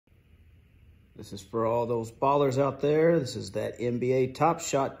This is for all those ballers out there. This is that NBA Top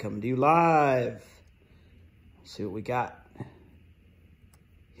Shot coming to you live. Let's see what we got.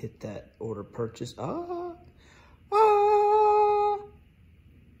 Hit that order purchase. Whoosh.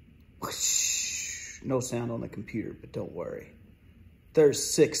 No sound on the computer, but don't worry. There's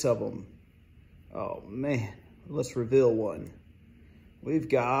 6 of them. Oh man, let's reveal one. We've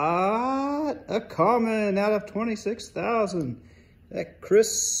got a common out of 26,000. That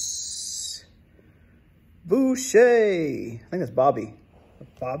Chris Boucher. I think that's Bobby.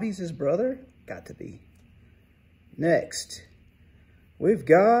 Bobby's his brother? Got to be. Next, we've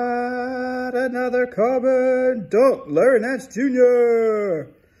got another common Dunk Larry Nance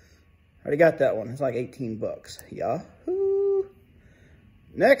Jr. Already got that one. It's like 18 bucks. Yahoo!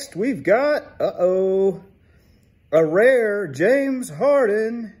 Next, we've got, a rare James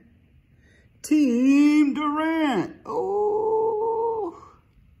Harden Team Durant. Oh,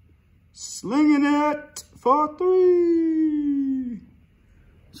 slinging it for 3.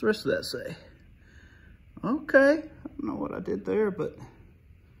 What's the rest of that say? Okay, I don't know what I did there, but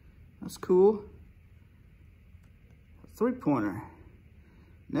that's cool. A 3-pointer.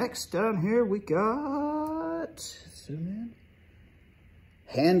 Next, down here we got, zoom in.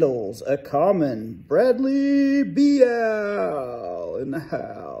 Handles, a common Bradley Beal in the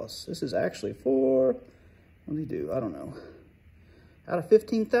house. This is actually for, what did he do? I don't know. Out of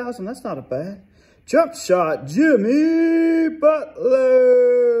 15,000, that's not a bad. Jump shot, Jimmy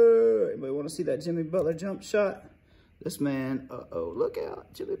Butler. Anybody want to see that Jimmy Butler jump shot? This man, look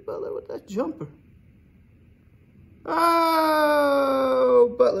out. Jimmy Butler with that jumper.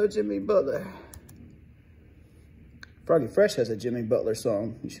 Oh, Butler, Jimmy Butler. Froggy Fresh has a Jimmy Butler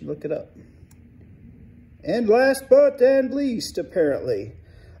song. You should look it up. And last but and least, apparently,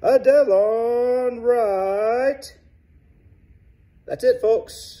 a Delon Wright. That's it,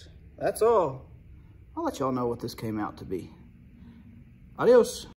 folks. That's all. I'll let y'all know what this came out to be. Adios.